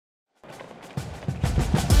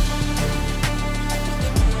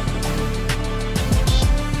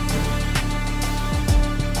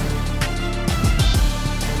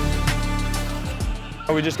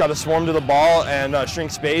We just got to swarm to the ball and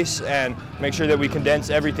shrink space and make sure that we condense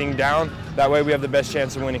everything down. That way we have the best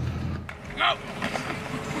chance of winning.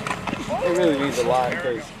 It really means a lot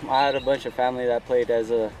because I had a bunch of family that played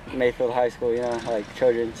as a Mayfield High School, you know, like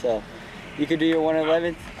Trojans. So you could do your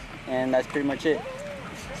 111th, and that's pretty much it.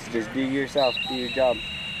 Just be yourself, do your job.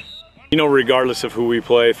 You know, regardless of who we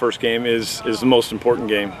play, first game is the most important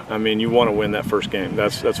game. I mean, you want to win that first game.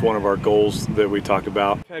 That's one of our goals that we talk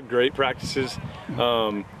about. We've had great practices.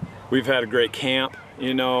 We've had a great camp,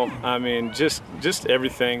 you know. I mean, just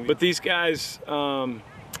everything. But these guys,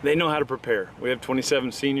 they know how to prepare. We have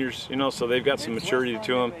 27 seniors, you know, so they've got some maturity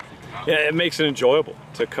to them. Yeah, it makes it enjoyable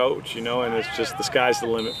to coach, you know, and it's just the sky's the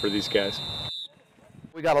limit for these guys.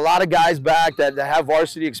 We got a lot of guys back that have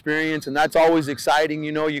varsity experience, and that's always exciting.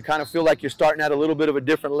 You know, you kind of feel like you're starting at a little bit of a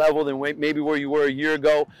different level than maybe where you were a year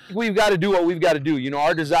ago. We've got to do what we've got to do. You know,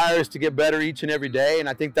 our desire is to get better each and every day, and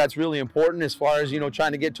I think that's really important as far as, you know,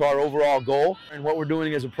 trying to get to our overall goal. And what we're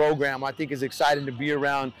doing as a program, I think, is exciting to be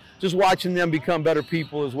around. Just watching them become better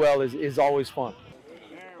people as well is always fun.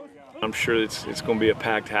 I'm sure it's going to be a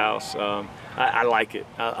packed house. I like it.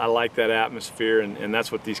 I like that atmosphere, and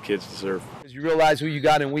that's what these kids deserve. You realize who you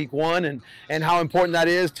got in week one and how important that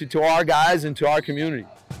is to our guys and to our community.